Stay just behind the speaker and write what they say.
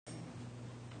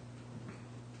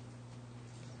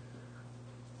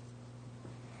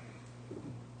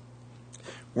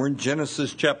We're in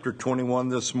Genesis chapter 21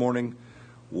 this morning.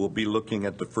 We'll be looking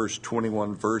at the first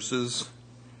 21 verses.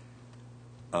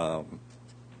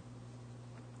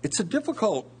 It's a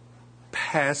difficult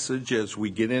passage as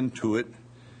we get into it.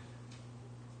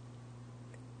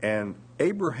 And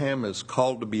Abraham is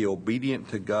called to be obedient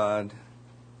to God.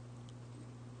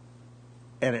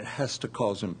 And it has to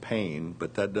cause him pain,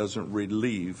 but that doesn't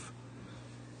relieve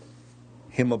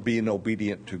him of being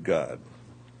obedient to God.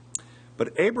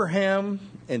 But Abraham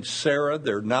and Sarah,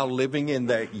 they're now living in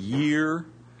that year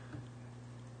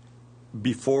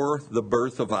before the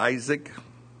birth of Isaac.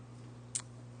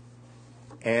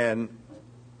 And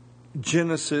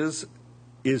Genesis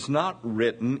is not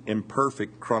written in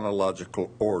perfect chronological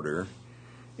order.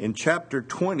 In chapter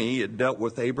 20, it dealt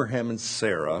with Abraham and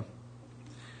Sarah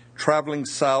traveling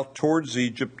south towards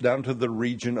Egypt down to the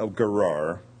region of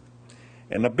Gerar.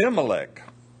 And Abimelech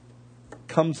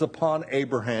comes upon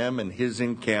Abraham and his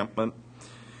encampment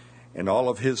and all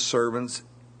of his servants.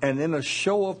 And in a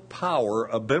show of power,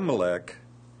 Abimelech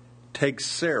takes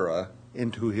Sarah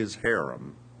into his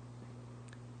harem.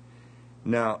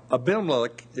 Now,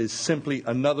 Abimelech is simply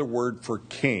another word for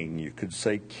king. You could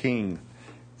say king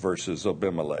versus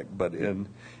Abimelech. But in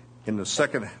the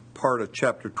second part of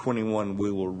chapter 21, we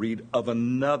will read of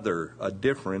a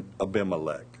different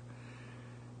Abimelech.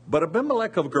 But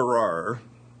Abimelech of Gerar,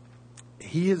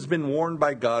 he has been warned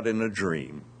by God in a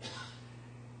dream.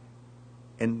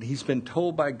 And he's been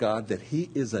told by God that he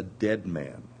is a dead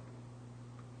man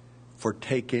for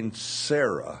taking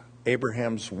Sarah,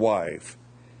 Abraham's wife,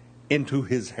 into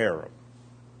his harem.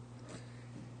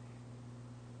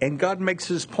 And God makes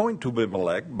his point to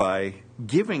Abimelech by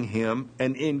giving him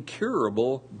an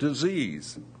incurable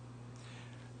disease.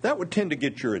 That would tend to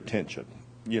get your attention.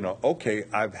 Okay,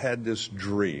 I've had this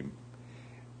dream.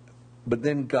 But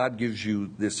then God gives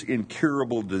you this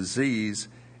incurable disease,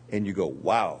 and you go,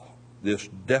 wow, this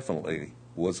definitely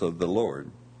was of the Lord.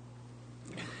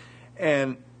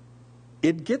 And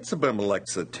it gets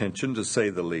Abimelech's attention, to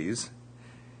say the least.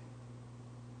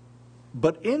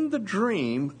 But in the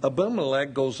dream,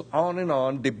 Abimelech goes on and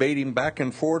on, debating back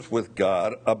and forth with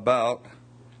God about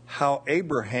how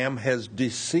Abraham has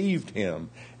deceived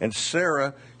him. And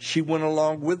Sarah, she went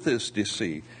along with this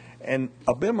deceit. And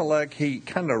Abimelech, he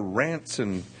kind of rants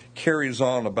and carries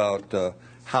on about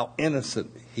how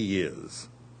innocent he is.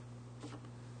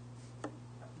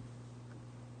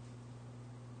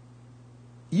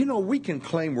 We can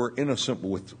claim we're innocent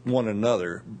with one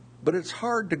another, but it's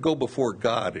hard to go before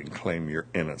God and claim you're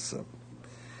innocent.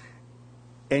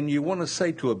 And you want to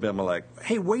say to Abimelech,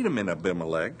 hey, wait a minute,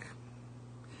 Abimelech.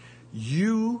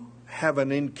 You have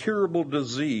an incurable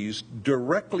disease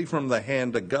directly from the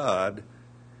hand of God,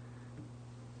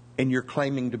 and you're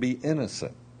claiming to be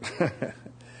innocent.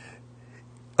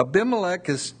 Abimelech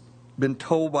has been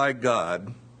told by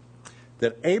God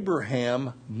that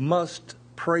Abraham must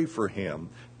pray for him.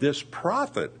 This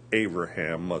prophet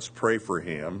Abraham must pray for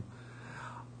him.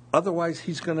 Otherwise,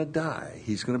 he's going to die.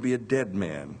 He's going to be a dead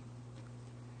man.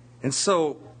 And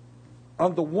so,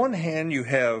 on the one hand, you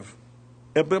have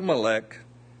Abimelech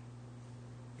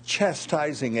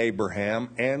chastising Abraham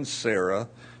and Sarah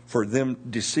for them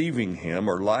deceiving him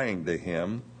or lying to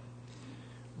him.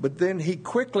 But then he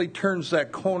quickly turns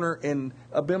that corner, and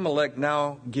Abimelech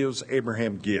now gives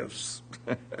Abraham gifts.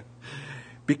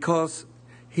 Because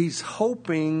he's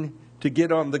hoping to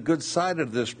get on the good side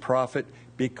of this prophet,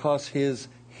 because his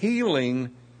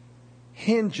healing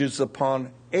hinges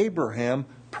upon Abraham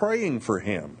praying for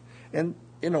him. And,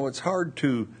 it's hard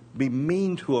to be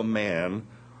mean to a man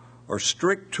or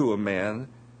strict to a man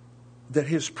that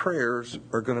his prayers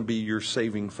are going to be your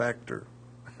saving factor.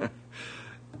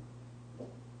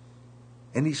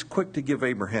 And he's quick to give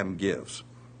Abraham gifts.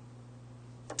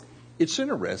 It's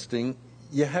interesting.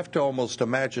 You have to almost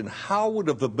imagine, how would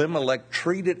have Abimelech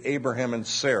treated Abraham and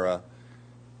Sarah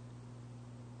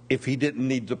if he didn't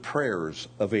need the prayers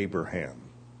of Abraham?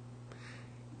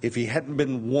 If he hadn't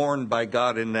been warned by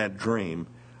God in that dream?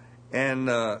 And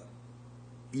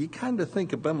you kind of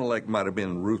think Abimelech might have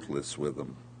been ruthless with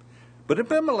him. But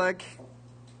Abimelech,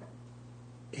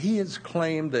 he has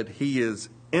claimed that he is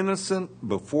innocent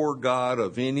before God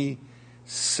of any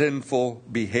sinful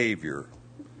behavior.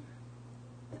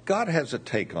 God has a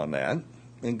take on that,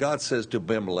 and God says to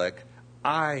Abimelech,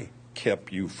 I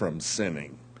kept you from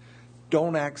sinning.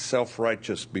 Don't act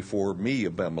self-righteous before me,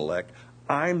 Abimelech.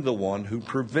 I'm the one who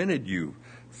prevented you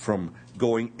from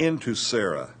going into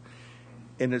Sarah.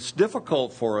 And it's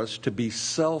difficult for us to be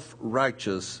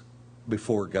self-righteous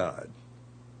before God.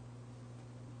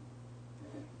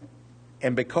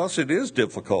 And because it is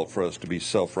difficult for us to be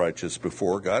self-righteous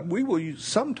before God, we will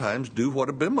sometimes do what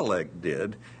Abimelech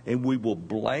did, and we will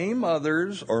blame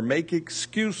others or make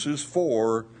excuses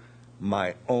for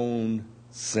my own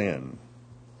sin.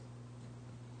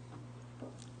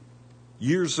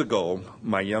 Years ago,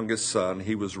 my youngest son,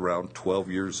 he was around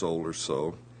 12 years old or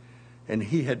so, and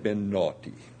he had been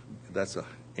naughty. That's an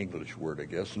English word, I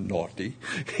guess, naughty.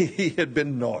 He had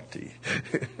been naughty.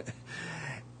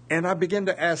 And I began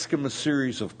to ask him a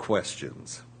series of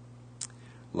questions,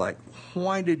 like,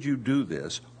 why did you do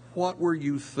this? What were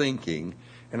you thinking?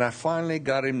 And I finally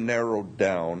got him narrowed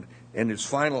down, and his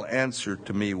final answer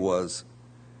to me was,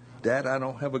 Dad, I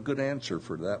don't have a good answer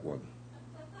for that one.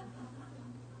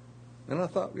 And I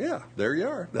thought, yeah, there you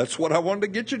are. That's what I wanted to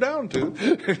get you down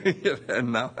to.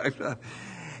 And now,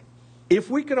 if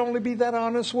we could only be that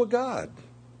honest with God,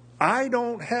 I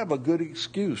don't have a good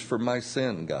excuse for my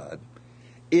sin, God.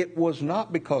 It was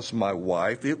not because of my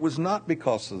wife. It was not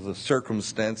because of the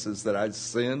circumstances that I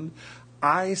sinned.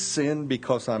 I sinned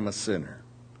because I'm a sinner.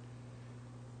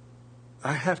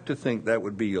 I have to think that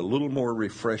would be a little more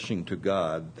refreshing to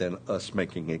God than us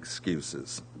making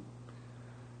excuses.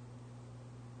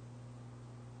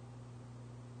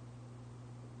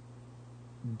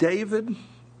 David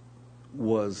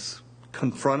was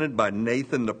confronted by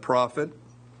Nathan the prophet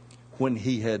when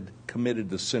he had committed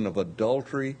the sin of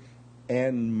adultery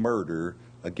and murder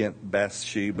against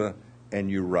Bathsheba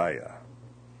and Uriah.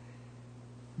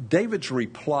 David's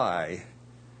reply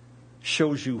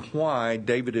shows you why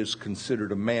David is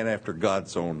considered a man after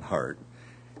God's own heart.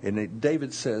 And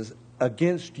David says,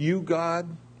 against you,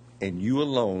 God, and you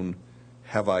alone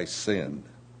have I sinned.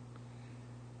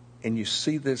 And you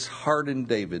see this heart in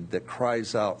David that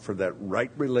cries out for that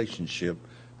right relationship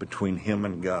between him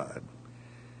and God.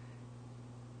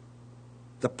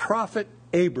 The prophet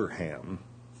Abraham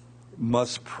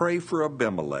must pray for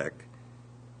Abimelech,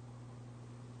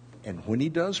 and when he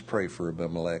does pray for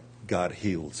Abimelech, God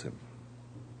heals him.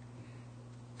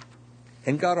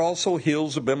 And God also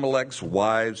heals Abimelech's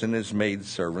wives and his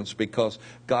maidservants because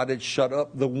God had shut up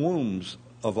the wombs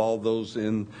of all those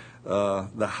in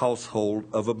the household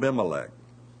of Abimelech.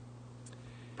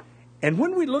 And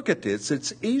when we look at this,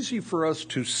 it's easy for us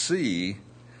to see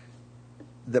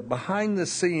that behind the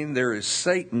scene there is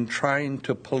Satan trying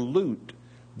to pollute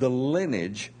the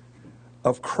lineage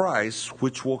of Christ,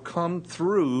 which will come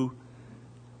through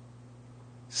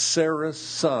Sarah's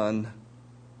son,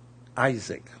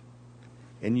 Isaac.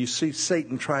 And you see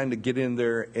Satan trying to get in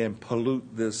there and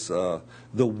pollute this, the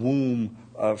womb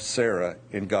of Sarah,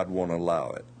 and God won't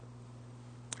allow it.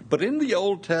 But in the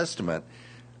Old Testament,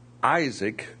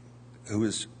 Isaac,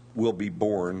 will be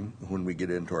born when we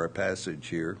get into our passage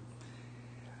here,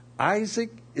 Isaac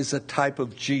is a type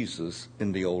of Jesus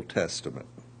in the Old Testament.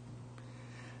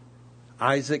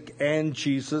 Isaac and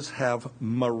Jesus have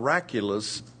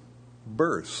miraculous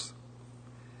births.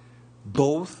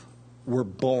 Both were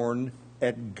born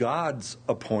at God's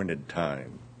appointed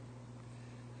time.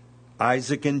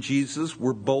 Isaac and Jesus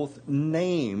were both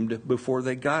named before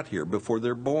they got here, before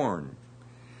they're born.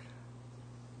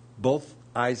 Both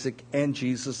Isaac and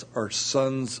Jesus are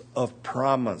sons of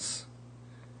promise.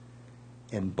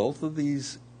 And both of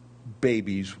these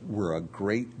babies were a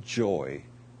great joy,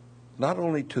 not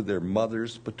only to their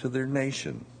mothers, but to their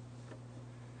nation.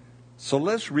 So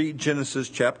let's read Genesis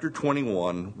chapter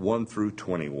 21, 1 through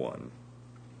 21.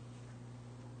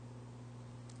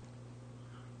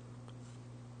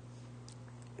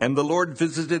 And the Lord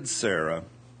visited Sarah,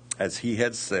 as he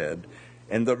had said,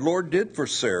 and the Lord did for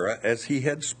Sarah as he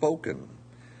had spoken.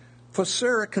 For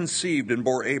Sarah conceived and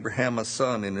bore Abraham a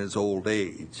son in his old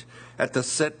age, at the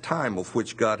set time of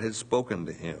which God had spoken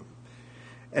to him.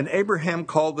 And Abraham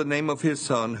called the name of his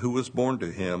son who was born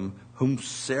to him, whom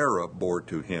Sarah bore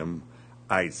to him,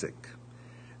 Isaac.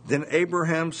 Then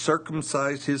Abraham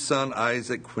circumcised his son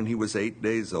Isaac when he was 8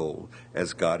 days old,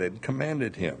 as God had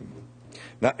commanded him.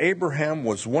 Now Abraham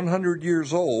was 100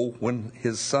 years old when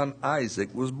his son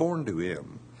Isaac was born to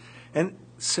him. And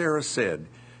Sarah said,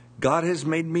 God has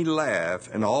made me laugh,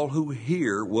 and all who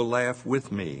hear will laugh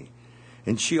with me.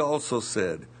 And she also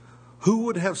said, who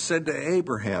would have said to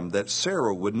Abraham that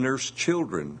Sarah would nurse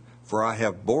children? For I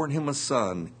have borne him a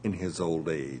son in his old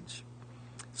age.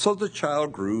 So the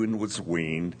child grew and was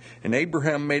weaned, and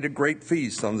Abraham made a great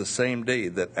feast on the same day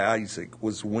that Isaac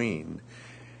was weaned.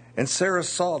 And Sarah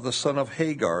saw the son of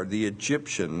Hagar, the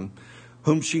Egyptian,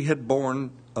 whom she had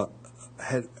borne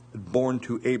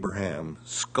to Abraham,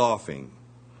 scoffing.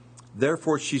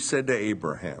 Therefore she said to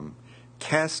Abraham,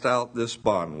 cast out this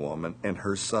bondwoman and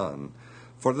her son,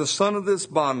 for the son of this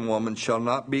bondwoman shall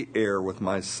not be heir with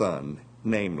my son,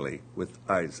 namely with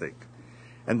Isaac.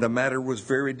 And the matter was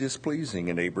very displeasing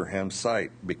in Abraham's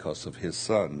sight because of his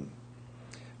son.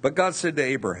 But God said to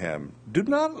Abraham, "Do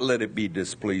not let it be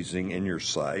displeasing in your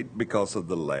sight because of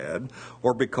the lad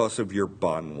or because of your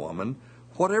bondwoman.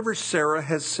 Whatever Sarah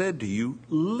has said to you,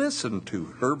 listen to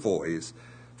her voice,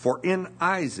 for in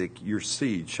Isaac your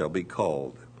seed shall be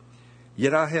called.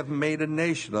 Yet I have made a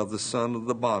nation of the son of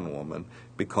the bondwoman,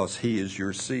 because he is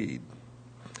your seed."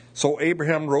 So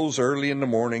Abraham rose early in the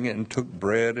morning and took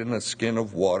bread and a skin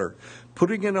of water.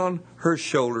 Putting it on her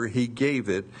shoulder, he gave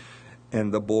it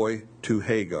and the boy to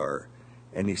Hagar,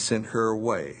 and he sent her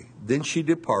away. Then she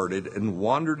departed and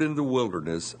wandered in the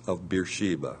wilderness of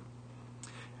Beersheba.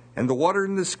 And the water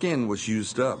in the skin was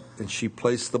used up, and she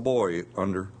placed the boy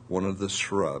under one of the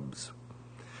shrubs.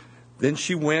 Then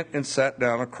she went and sat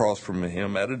down across from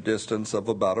him at a distance of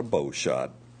about a bow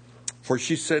shot. For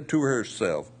she said to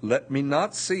herself, "Let me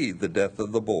not see the death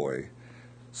of the boy."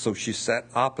 So she sat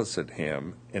opposite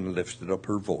him and lifted up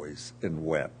her voice and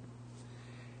wept.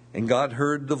 And God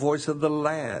heard the voice of the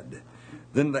lad.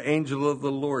 Then the angel of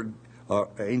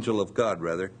God,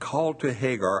 called to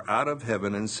Hagar out of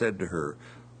heaven and said to her,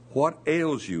 "What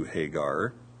ails you,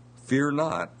 Hagar? Fear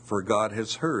not, for God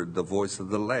has heard the voice of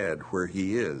the lad where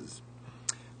he is.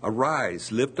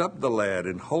 Arise, lift up the lad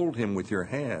and hold him with your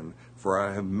hand, for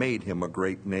I have made him a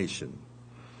great nation."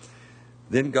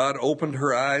 Then God opened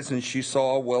her eyes, and she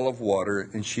saw a well of water,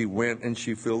 and she went and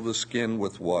she filled the skin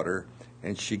with water,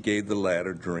 and she gave the lad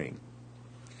a drink.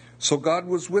 So God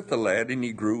was with the lad, and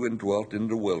he grew and dwelt in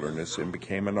the wilderness and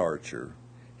became an archer.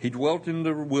 He dwelt in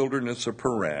the wilderness of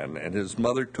Paran, and his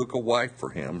mother took a wife for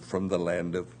him from the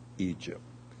land of Egypt.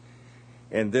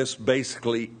 And this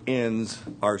basically ends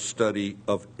our study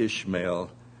of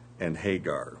Ishmael and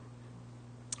Hagar.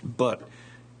 But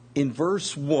in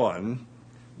verse 1,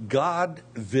 God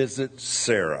visits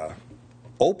Sarah,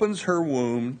 opens her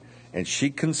womb, and she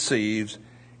conceives,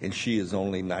 and she is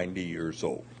only 90 years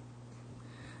old.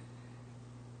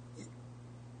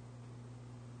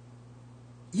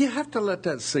 You have to let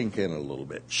that sink in a little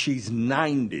bit. She's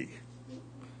 90,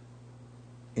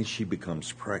 and she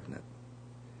becomes pregnant,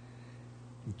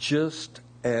 just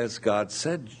as God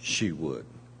said she would.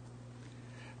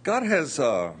 God has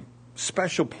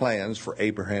special plans for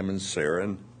Abraham and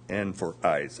Sarah and for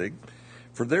Isaac,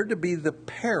 for there to be the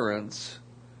parents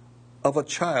of a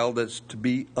child that's to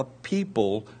be a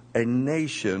people, a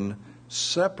nation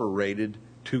separated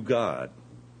to God.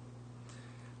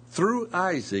 Through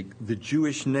Isaac, the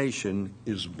Jewish nation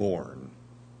is born.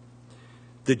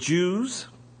 The Jews,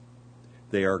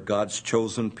 they are God's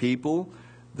chosen people.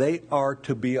 They are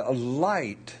to be a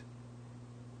light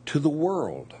to the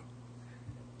world.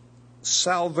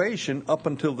 Salvation up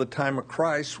until the time of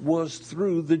Christ was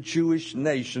through the Jewish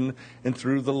nation and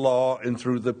through the law and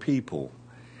through the people.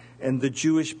 And the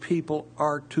Jewish people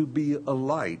are to be a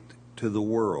light to the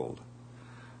world.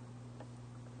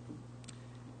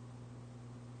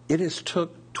 It has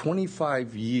took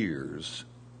 25 years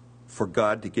for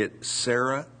God to get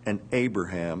Sarah and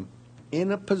Abraham in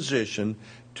a position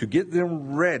to get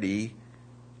them ready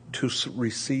to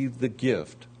receive the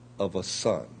gift of a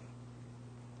son.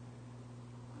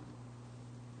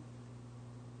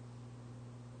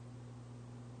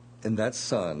 And that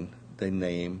son they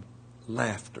name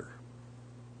Laughter.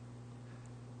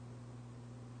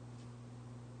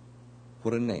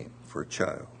 What a name for a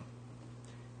child.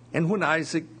 And when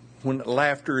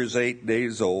Laughter is 8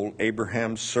 days old,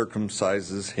 Abraham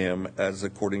circumcises him as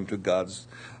according to God's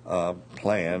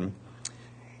plan.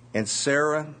 And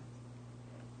Sarah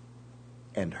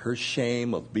and her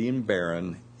shame of being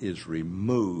barren is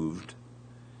removed.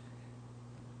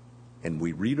 And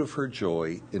we read of her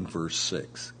joy in verse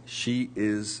 6. She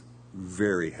is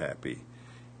very happy.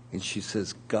 And she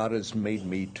says, "God has made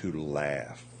me to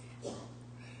laugh."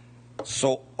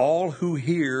 So all who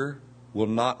hear will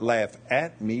not laugh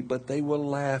at me, but they will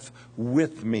laugh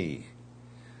with me.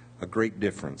 A great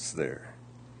difference there.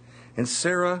 And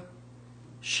Sarah,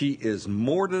 she is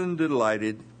more than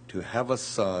delighted to have a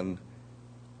son,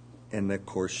 and of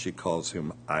course she calls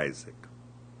him Isaac.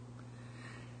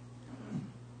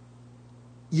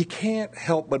 You can't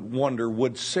help but wonder,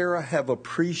 would Sarah have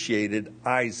appreciated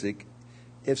Isaac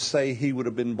if, say, he would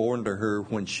have been born to her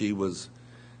when she was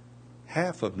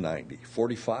half of 90,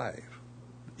 45?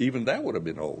 Even that would have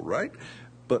been old, right?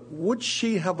 But would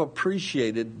she have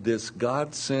appreciated this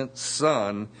God-sent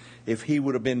son if he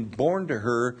would have been born to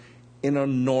her in a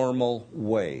normal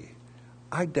way?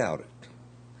 I doubt it.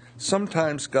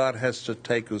 Sometimes God has to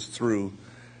take us through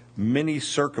many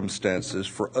circumstances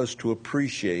for us to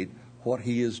appreciate what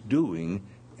he is doing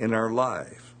in our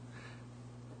life.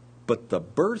 But the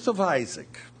birth of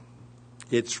Isaac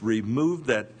It's removed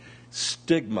that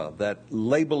stigma, that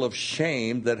label of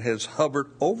shame that has hovered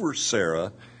over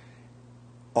Sarah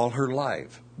all her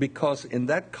life. Because in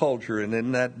that culture and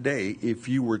in that day, if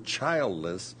you were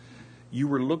childless, you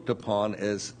were looked upon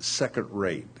as second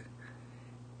rate.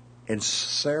 And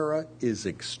Sarah is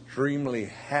extremely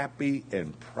happy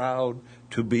and proud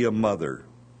to be a mother.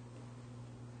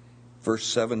 Verse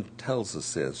 7 tells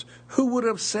us this. Who would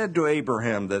have said to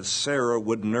Abraham that Sarah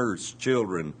would nurse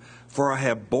children? For I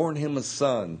have borne him a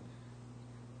son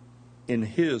in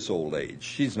his old age.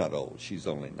 She's not old. She's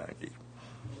only 90.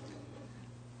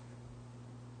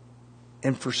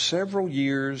 And for several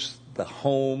years, the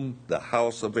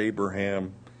house of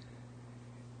Abraham,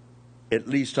 at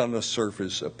least on the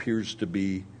surface, appears to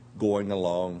be going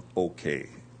along okay.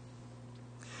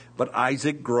 But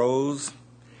Isaac grows,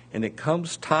 and it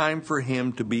comes time for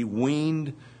him to be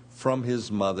weaned from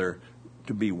his mother,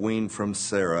 to be weaned from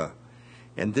Sarah.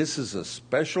 And this is a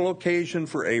special occasion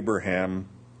for Abraham,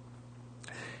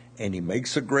 and he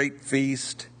makes a great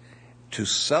feast to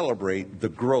celebrate the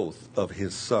growth of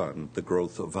his son, the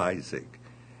growth of Isaac.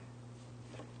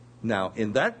 Now,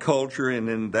 in that culture and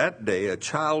in that day, a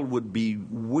child would be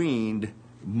weaned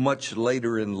much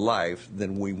later in life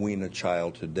than we wean a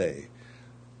child today.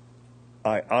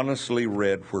 I honestly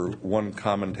read where one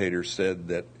commentator said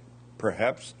that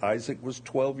perhaps Isaac was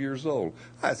 12 years old.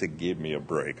 I said, give me a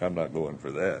break. I'm not going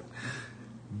for that.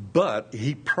 But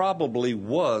he probably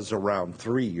was around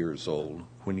 3 years old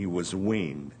when he was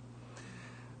weaned.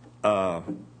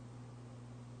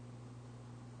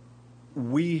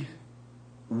 We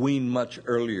wean much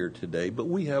earlier today, but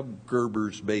we have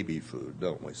Gerber's baby food,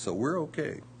 don't we? So we're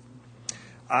okay.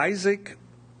 Isaac,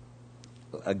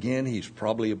 again, he's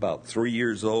probably about 3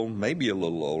 years old, maybe a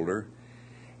little older.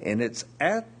 And it's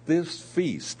at this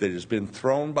feast that has been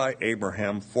thrown by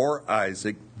Abraham for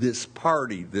Isaac, this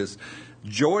party, this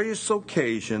joyous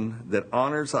occasion that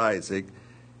honors Isaac,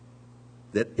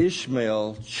 that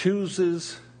Ishmael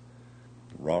chooses,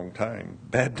 wrong time,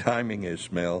 bad timing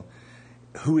Ishmael,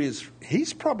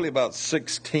 he's probably about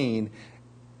 16,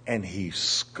 and he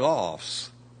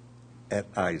scoffs at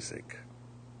Isaac.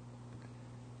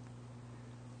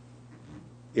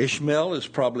 Ishmael is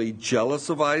probably jealous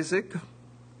of Isaac,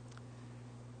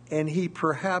 and he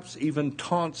perhaps even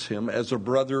taunts him as a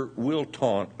brother will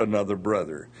taunt another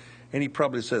brother. And he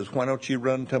probably says, why don't you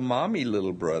run to mommy,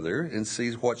 little brother, and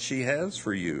see what she has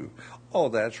for you? Oh,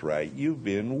 that's right, you've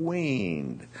been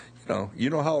weaned. You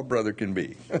know how a brother can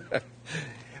be.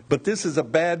 But this is a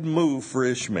bad move for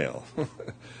Ishmael.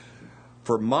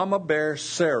 For Mama Bear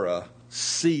Sarah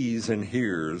sees and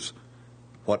hears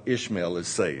what Ishmael is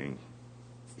saying.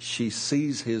 She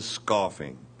sees his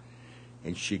scoffing.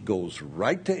 And she goes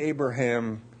right to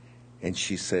Abraham and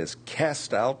she says,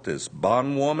 cast out this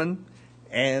bondwoman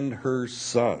and her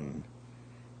son.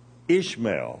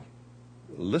 Ishmael,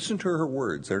 listen to her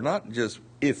words. They're not just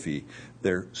iffy,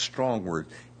 they're strong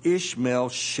words. Ishmael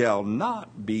shall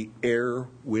not be heir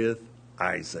with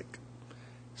Isaac.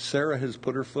 Sarah has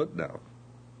put her foot down.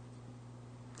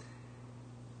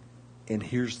 And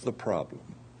here's the problem.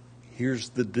 Here's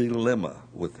the dilemma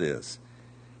with this.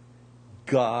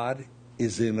 God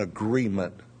is in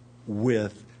agreement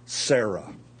with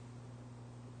Sarah.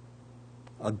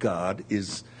 God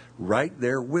is right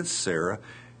there with Sarah.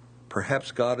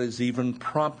 Perhaps God is even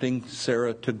prompting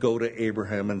Sarah to go to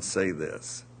Abraham and say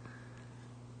this.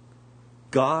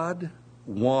 God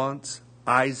wants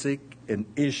Isaac and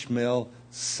Ishmael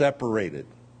separated.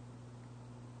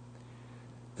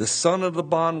 The son of the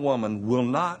bondwoman will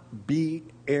not be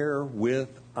heir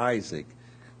with Isaac.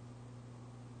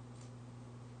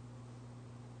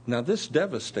 Now, this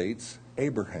devastates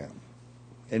Abraham,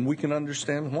 and we can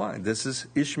understand why. This is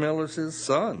Ishmael is his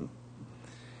son.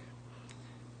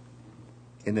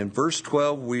 And in verse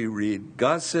 12 we read,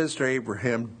 God says to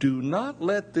Abraham, do not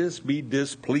let this be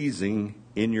displeasing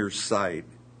in your sight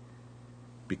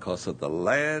because of the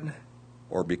lad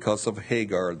or because of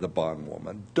Hagar, the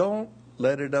bondwoman. Don't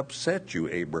let it upset you,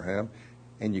 Abraham.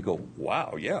 And you go,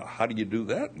 wow, yeah, how do you do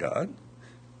that, God?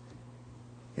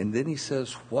 And then he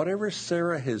says, whatever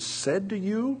Sarah has said to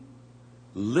you,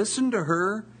 listen to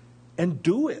her and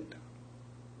do it.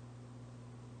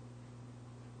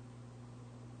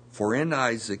 For in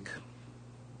Isaac,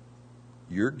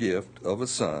 your gift of a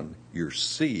son, your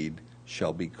seed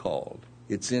shall be called.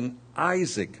 It's in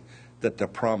Isaac that the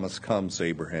promise comes,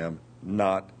 Abraham,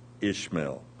 not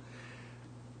Ishmael.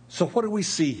 So what do we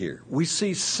see here? We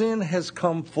see sin has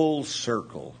come full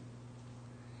circle.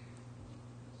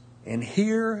 And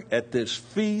here at this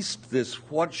feast, this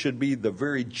what should be the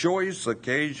very joyous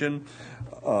occasion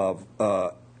of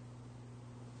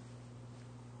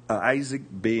Isaac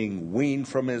being weaned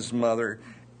from his mother,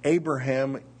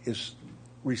 Abraham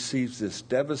receives this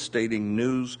devastating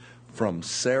news from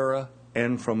Sarah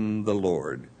and from the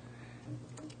Lord.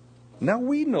 Now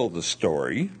we know the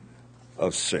story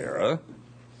of Sarah.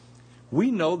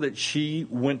 We know that she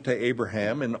went to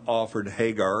Abraham and offered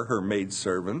Hagar, her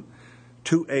maidservant,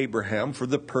 to Abraham for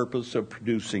the purpose of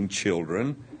producing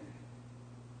children,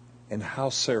 and how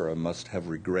Sarah must have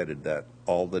regretted that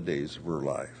all the days of her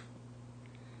life.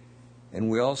 And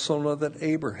we also know that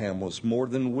Abraham was more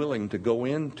than willing to go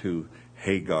into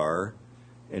Hagar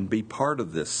and be part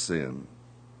of this sin.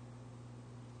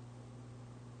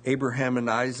 Abraham and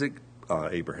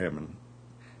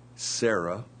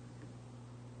Sarah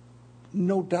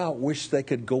no doubt wish they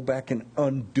could go back and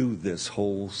undo this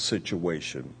whole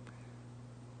situation.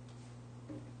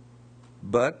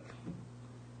 But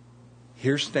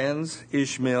here stands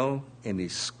Ishmael, and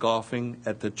he's scoffing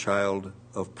at the child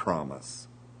of promise.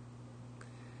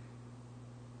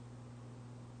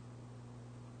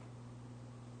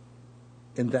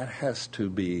 And that has to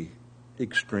be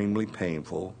extremely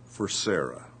painful for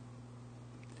Sarah.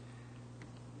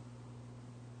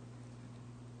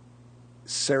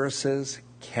 Sarah says,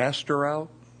 cast her out,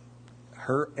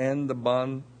 her and the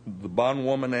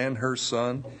bondwoman and her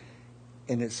son.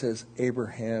 And it says,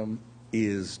 Abraham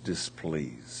is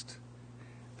displeased.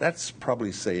 That's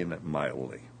probably saying it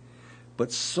mildly.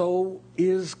 But so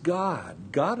is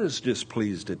God. God is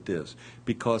displeased at this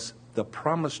because the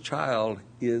promised child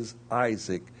is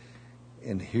Isaac.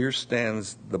 And here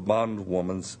stands the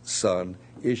bondwoman's son,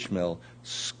 Ishmael,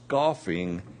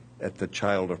 scoffing at the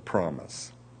child of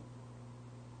promise.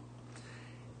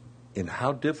 And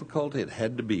how difficult it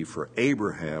had to be for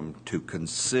Abraham to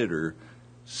consider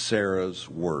Sarah's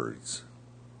words.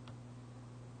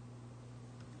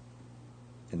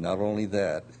 And not only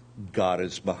that, God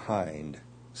is behind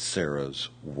Sarah's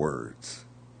words.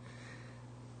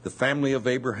 The family of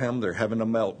Abraham, they're having a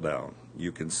meltdown.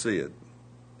 You can see it.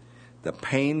 The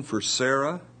pain for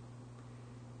Sarah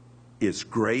is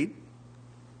great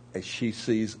as she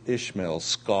sees Ishmael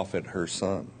scoff at her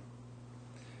son.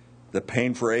 The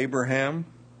pain for Abraham,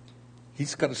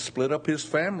 he's got to split up his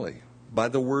family by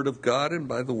the word of God and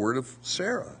by the word of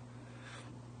Sarah.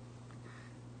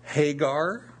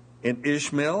 Hagar and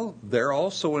Ishmael, they're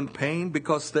also in pain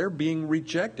because they're being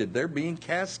rejected. They're being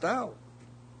cast out.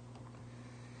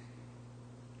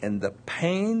 And the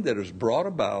pain that is brought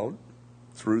about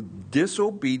through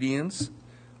disobedience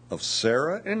of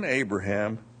Sarah and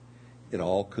Abraham, it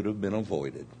all could have been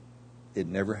avoided. It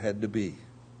never had to be.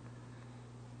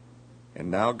 And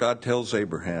now God tells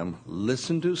Abraham,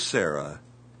 listen to Sarah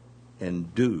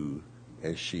and do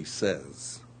as she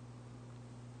says.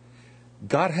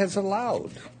 God has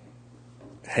allowed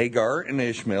Hagar and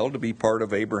Ishmael to be part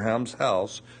of Abraham's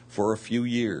house for a few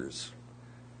years,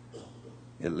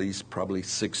 at least probably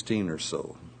 16 or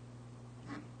so.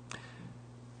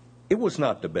 It was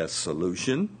not the best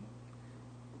solution.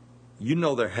 You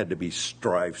know there had to be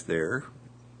strife there.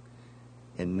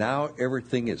 And now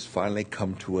everything has finally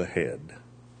come to a head.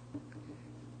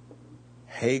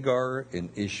 Hagar and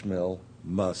Ishmael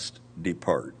must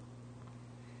depart.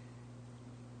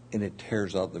 And it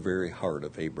tears out the very heart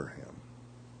of Abraham.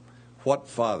 What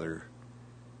father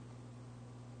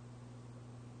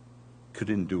could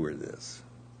endure this?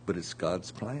 But it's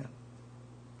God's plan.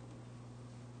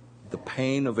 The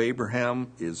pain of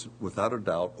Abraham is without a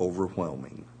doubt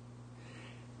overwhelming.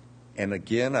 And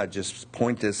again, I just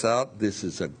point this out. This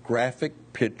is a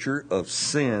graphic picture of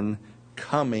sin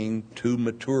coming to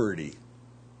maturity.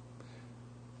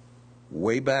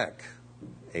 Way back,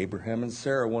 Abraham and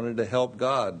Sarah wanted to help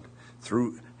God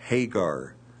through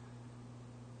Hagar,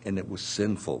 and it was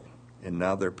sinful. And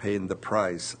now they're paying the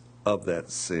price of that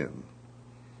sin.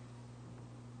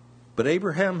 But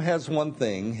Abraham has one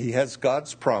thing. He has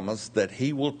God's promise that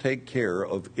he will take care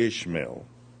of Ishmael.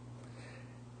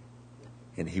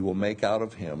 And he will make out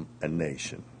of him a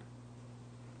nation.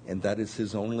 And that is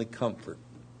his only comfort.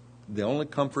 The only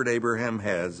comfort Abraham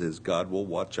has is God will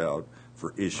watch out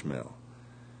for Ishmael.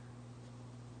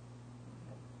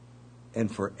 And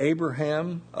for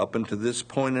Abraham, up until this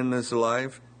point in his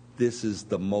life, this is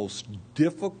the most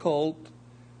difficult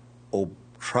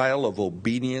trial of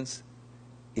obedience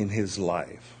in his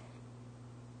life.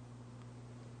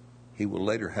 He will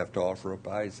later have to offer up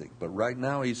Isaac, but right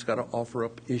now he's got to offer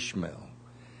up Ishmael.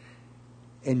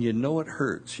 And you know it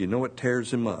hurts. You know it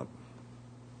tears him up.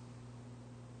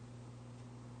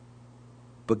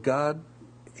 But God,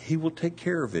 he will take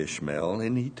care of Ishmael,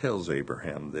 and he tells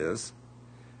Abraham this.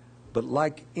 But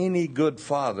like any good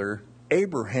father,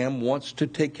 Abraham wants to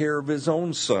take care of his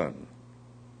own son.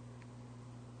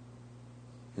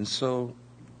 And so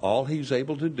all he's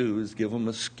able to do is give them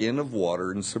a skin of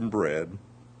water and some bread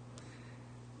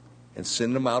and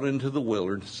send them out into the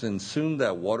wilderness, and soon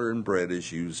that water and bread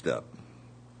is used up.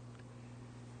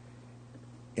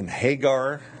 And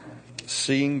Hagar,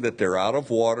 seeing that they're out of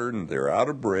water and they're out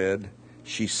of bread,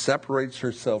 she separates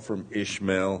herself from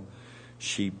Ishmael.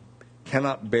 She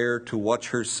cannot bear to watch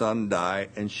her son die,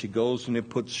 and she goes and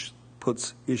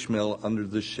puts Ishmael under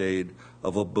the shade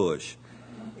of a bush.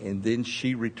 And then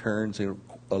she returns a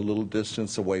little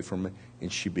distance away from it,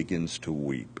 and she begins to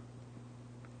weep.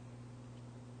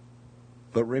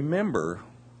 But remember,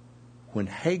 when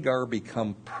Hagar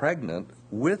became pregnant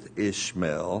with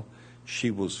Ishmael,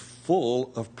 she was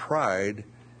full of pride.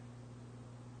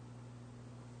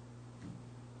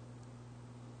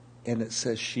 And it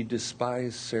says she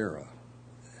despised Sarah.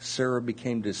 Sarah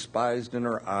became despised in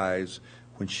her eyes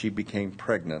when she became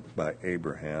pregnant by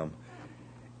Abraham.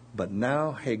 But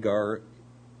now Hagar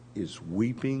is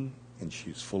weeping and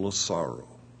she's full of sorrow.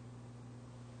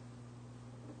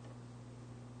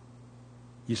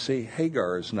 You see,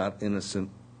 Hagar is not innocent.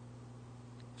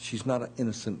 She's not an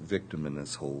innocent victim in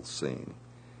this whole scene.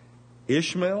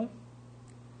 Ishmael,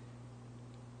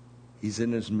 he's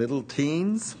in his middle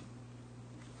teens.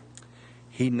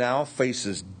 He now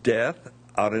faces death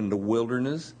out in the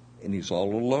wilderness, and he's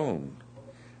all alone.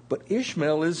 But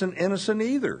Ishmael isn't innocent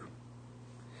either.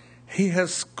 He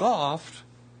has scoffed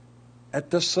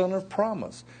at the son of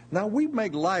promise. Now, we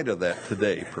make light of that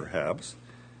today, perhaps.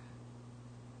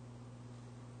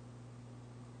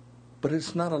 But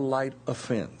it's not a light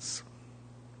offense.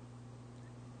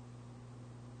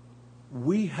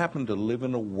 We happen to live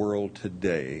in a world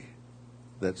today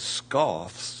that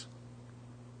scoffs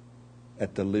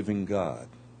at the living God.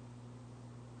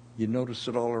 You notice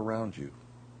it all around you.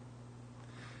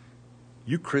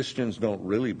 You Christians don't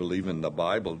really believe in the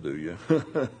Bible, do you?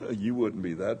 You wouldn't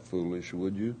be that foolish,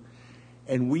 would you?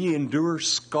 And we endure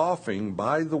scoffing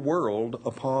by the world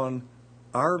upon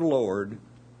our Lord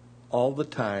all the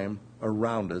time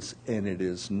around us, and it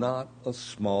is not a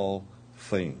small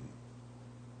thing.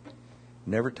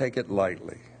 Never take it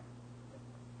lightly.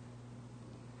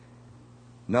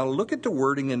 Now look at the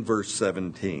wording in verse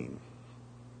 17.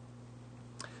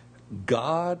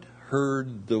 God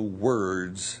heard the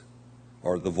words,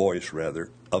 or the voice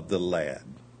rather, of the lad,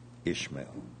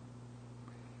 Ishmael.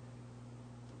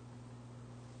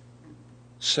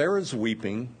 Sarah's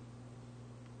weeping,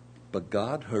 but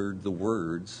God heard the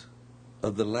words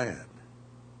of the lad.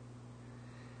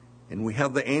 And we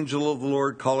have the angel of the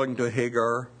Lord calling to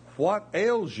Hagar, "What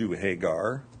ails you,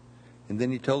 Hagar?" And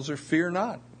then he tells her, "Fear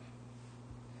not.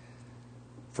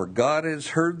 For God has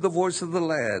heard the voice of the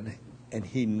lad, and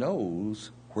he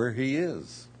knows where he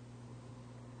is."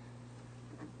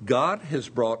 God has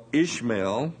brought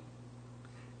Ishmael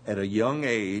at a young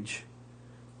age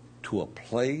to a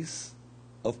place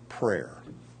of prayer.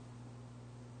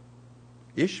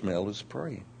 Ishmael is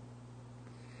praying.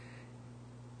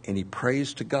 And he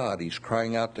prays to God. He's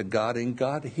crying out to God, and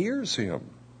God hears him.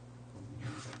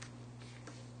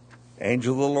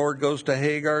 Angel of the Lord goes to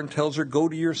Hagar and tells her, "Go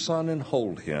to your son and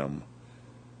hold him,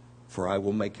 for I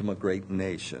will make him a great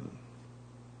nation."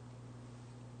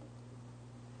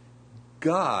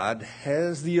 God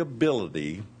has the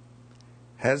ability,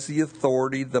 has the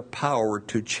authority, the power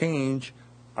to change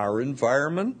our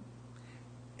environment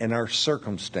and our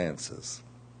circumstances.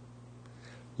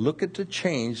 Look at the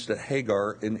change that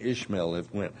Hagar and Ishmael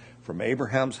have went from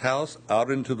Abraham's house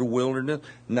out into the wilderness.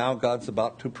 Now God's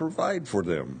about to provide for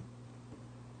them.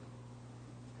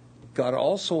 God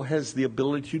also has the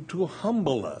ability to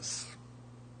humble us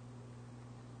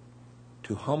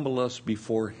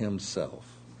before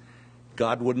himself.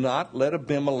 God would not let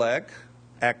Abimelech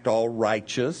act all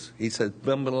righteous. He said,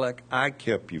 "Abimelech, I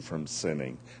kept you from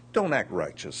sinning. Don't act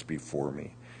righteous before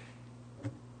me."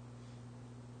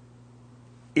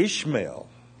 Ishmael,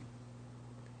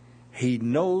 he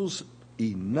knows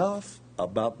enough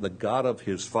about the God of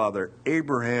his father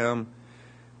Abraham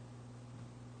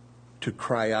to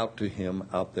cry out to him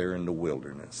out there in the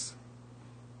wilderness.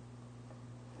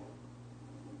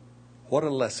 What a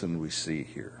lesson we see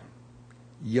here.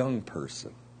 Young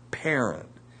person, parent.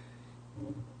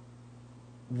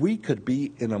 We could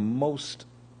be in a most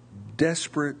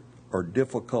desperate or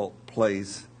difficult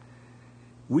place.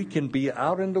 We can be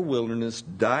out in the wilderness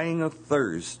dying of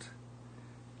thirst.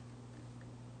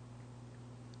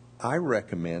 I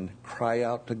recommend cry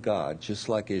out to God just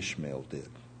like Ishmael did.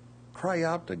 Cry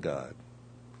out to God.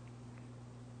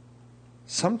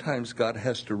 Sometimes God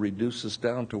has to reduce us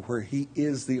down to where he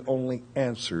is the only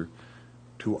answer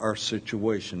to our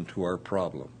situation, to our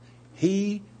problem.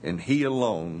 He and he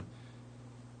alone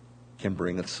can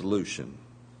bring a solution.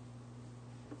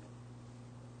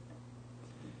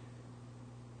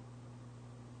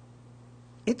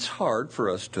 It's hard for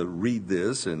us to read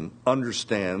this and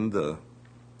understand the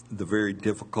very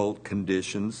difficult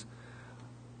conditions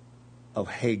of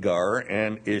Hagar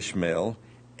and Ishmael,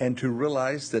 and to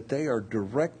realize that they are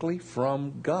directly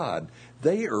from God.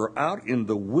 They are out in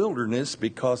the wilderness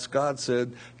because God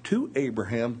said to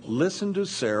Abraham, listen to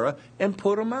Sarah and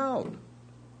put them out.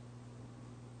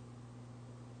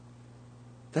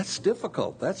 That's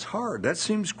difficult. That's hard. That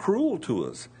seems cruel to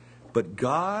us. But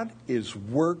God is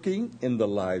working in the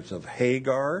lives of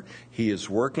Hagar. He is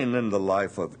working in the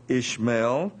life of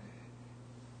Ishmael,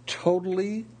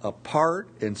 totally apart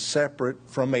and separate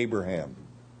from Abraham.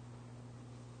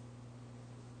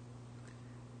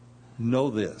 Know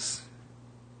this: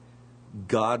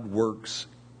 God works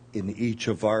in each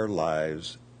of our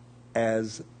lives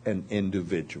as an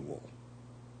individual.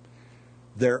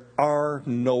 There are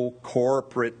no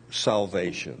corporate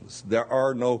salvations. There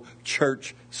are no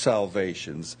church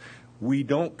salvations. We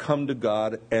don't come to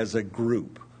God as a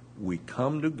group. We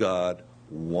come to God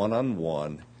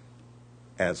one-on-one,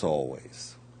 as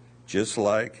always. Just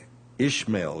like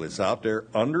Ishmael is out there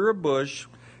under a bush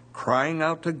crying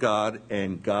out to God,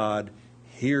 and God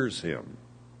hears him.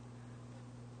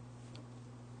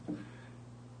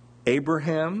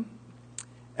 Abraham,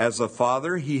 as a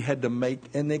father, he had to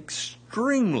make an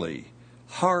extremely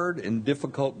hard and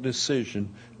difficult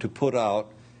decision to put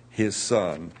out his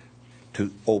son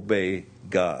to obey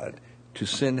God, to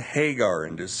send Hagar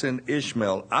and to send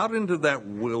Ishmael out into that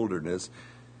wilderness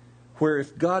where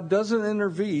if God doesn't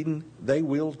intervene, they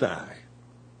will die.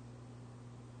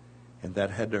 And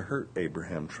that had to hurt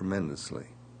Abraham tremendously.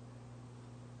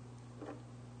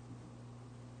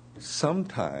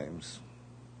 Sometimes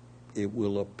it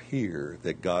will appear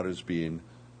that God is being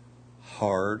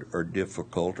hard or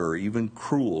difficult or even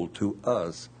cruel to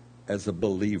us as a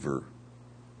believer.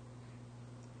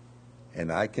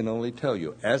 And I can only tell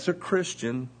you, as a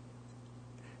Christian,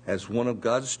 as one of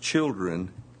God's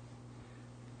children,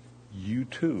 you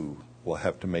too will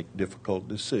have to make difficult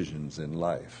decisions in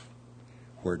life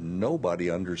where nobody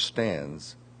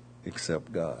understands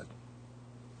except God.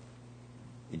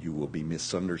 You will be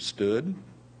misunderstood.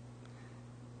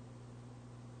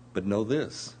 But know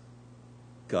this: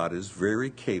 God is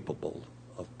very capable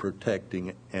of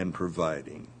protecting and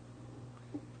providing.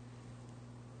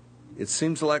 It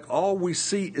seems like all we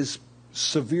see is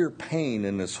severe pain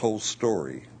in this whole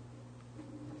story.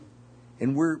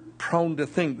 And we're prone to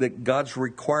think that God's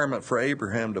requirement for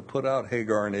Abraham to put out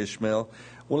Hagar and Ishmael,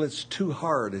 well, it's too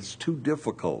hard, it's too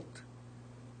difficult.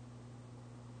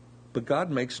 But God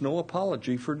makes no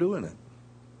apology for doing it.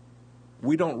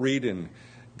 We don't read in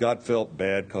God felt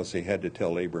bad because he had to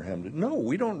tell Abraham to. No,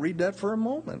 we don't read that for a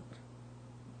moment.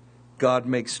 God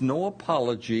makes no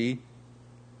apology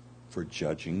for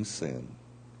judging sin.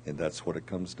 And that's what it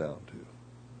comes down to.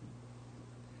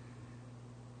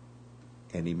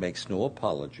 And he makes no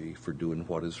apology for doing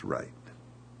what is right.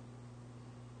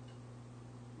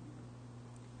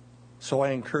 So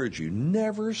I encourage you,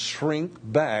 never shrink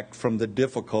back from the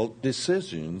difficult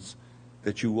decisions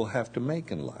that you will have to make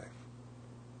in life.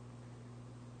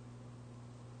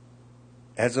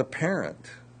 As a parent,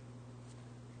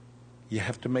 you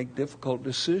have to make difficult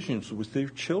decisions with your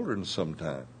children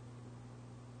sometime.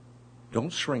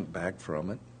 Don't shrink back from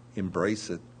it.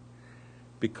 Embrace it.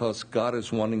 Because God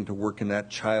is wanting to work in that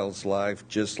child's life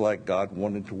just like God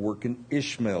wanted to work in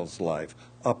Ishmael's life,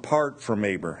 apart from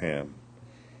Abraham.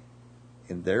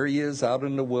 And there he is out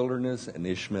in the wilderness, and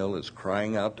Ishmael is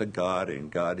crying out to God,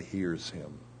 and God hears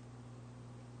him.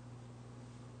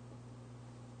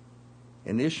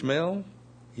 And Ishmael,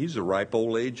 he's a ripe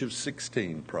old age of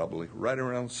 16, probably, right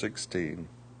around 16.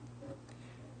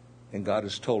 And God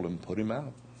has told him, put him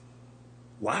out.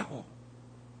 Wow.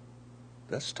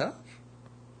 That's tough.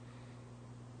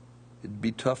 It'd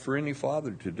be tough for any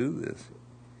father to do this.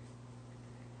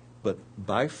 But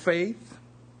by faith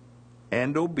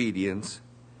and obedience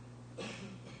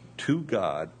to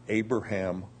God,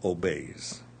 Abraham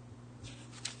obeys.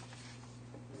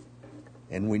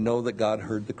 And we know that God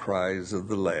heard the cries of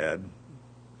the lad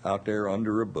out there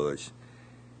under a bush.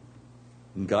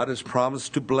 And God has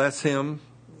promised to bless him.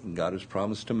 And God has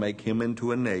promised to make him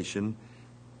into a nation.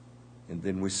 And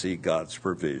then we see God's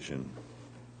provision.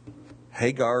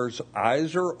 Hagar's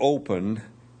eyes are opened,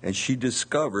 and she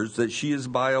discovers that she is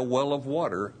by a well of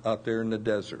water out there in the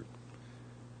desert.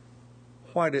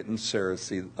 Why didn't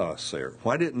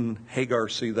Why didn't Hagar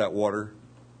see that water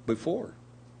before?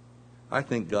 I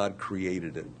think God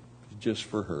created it just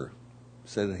for her.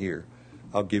 Said, here,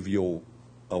 I'll give you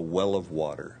a well of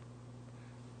water.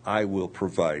 I will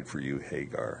provide for you,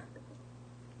 Hagar.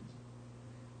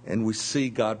 And we see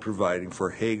God providing for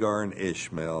Hagar and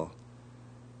Ishmael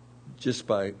just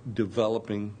by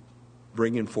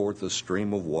bringing forth a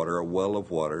stream of water, a well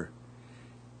of water.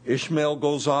 Ishmael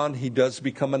goes on, he does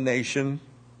become a nation.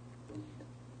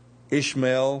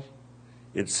 Ishmael,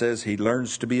 it says he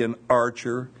learns to be an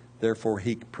archer, therefore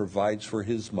he provides for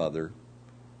his mother.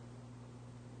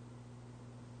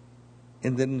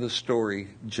 And then the story,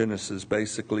 Genesis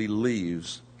basically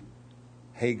leaves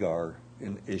Hagar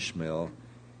and Ishmael.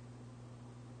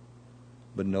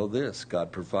 But know this,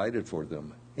 God provided for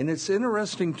them. And it's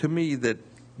interesting to me that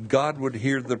God would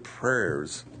hear the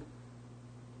prayers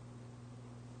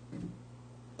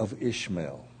of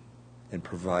Ishmael and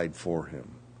provide for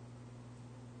him.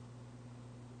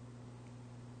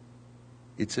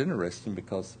 It's interesting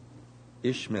because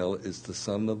Ishmael is the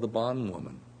son of the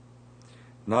bondwoman.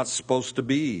 Not supposed to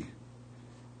be,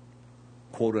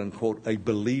 quote unquote, a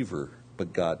believer,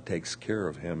 but God takes care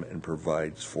of him and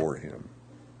provides for him.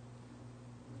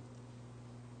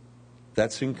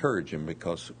 That's encouraging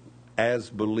because as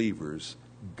believers,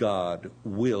 God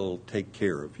will take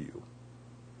care of you.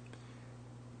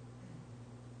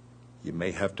 You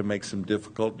may have to make some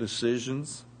difficult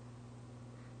decisions.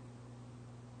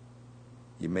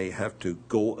 You may have to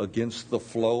go against the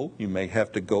flow. You may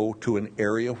have to go to an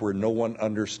area where no one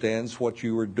understands what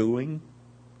you are doing.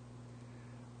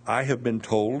 I have been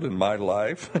told in my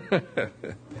life,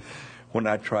 when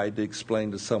I tried to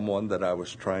explain to someone that I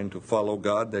was trying to follow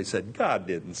God, they said, God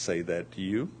didn't say that to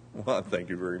you. Well, thank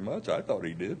you very much. I thought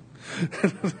he did.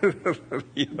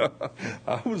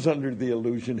 I was under the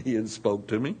illusion he had spoke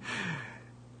to me.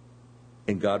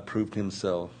 And God proved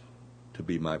himself to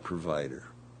be my provider.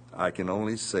 I can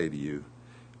only say to you,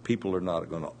 people are not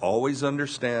going to always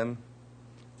understand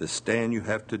the stand you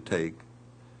have to take,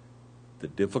 the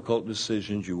difficult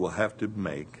decisions you will have to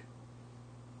make,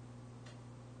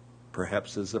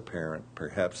 perhaps as a parent,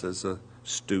 perhaps as a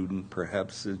student,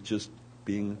 perhaps as just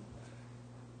being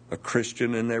a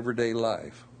Christian in everyday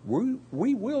life.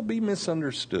 We will be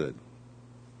misunderstood.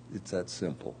 It's that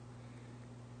simple.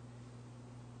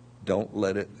 Don't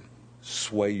let it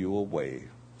sway you away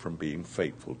from being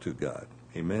faithful to God.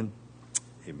 Amen?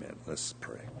 Amen. Let's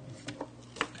pray.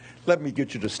 Let me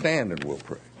get you to stand and we'll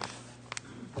pray.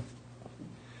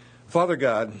 Father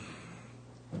God,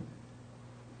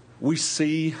 we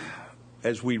see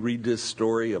as we read this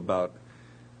story about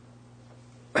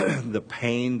the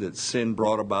pain that sin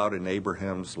brought about in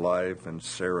Abraham's life and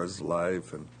Sarah's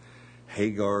life and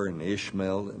Hagar and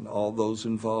Ishmael and all those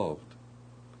involved.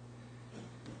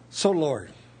 So,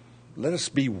 Lord, let us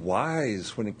be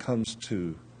wise when it comes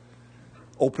to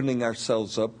opening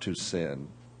ourselves up to sin.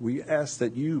 We ask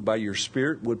that you, by your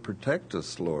Spirit, would protect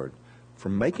us, Lord,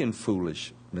 from making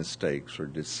foolish mistakes or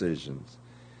decisions.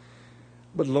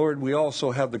 But, Lord, we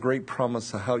also have the great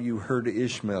promise of how you heard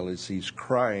Ishmael as he's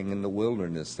crying in the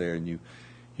wilderness there, and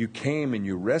you came and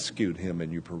you rescued him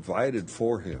and you provided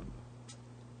for him.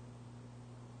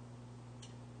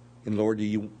 And, Lord,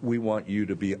 we want you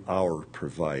to be our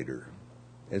provider.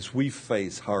 As we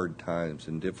face hard times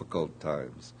and difficult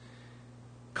times,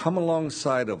 come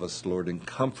alongside of us, Lord, and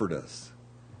comfort us.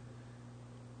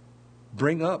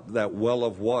 Bring up that well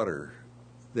of water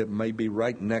that may be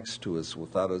right next to us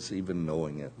without us even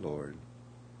knowing it, Lord.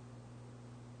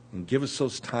 And give us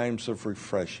those times of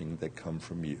refreshing that come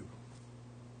from you.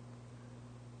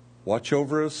 Watch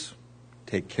over us.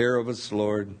 Take care of us,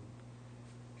 Lord.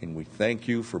 And we thank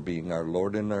you for being our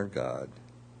Lord and our God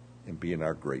and being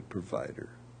our great provider.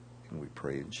 And we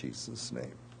pray in Jesus'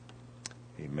 name.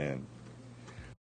 Amen.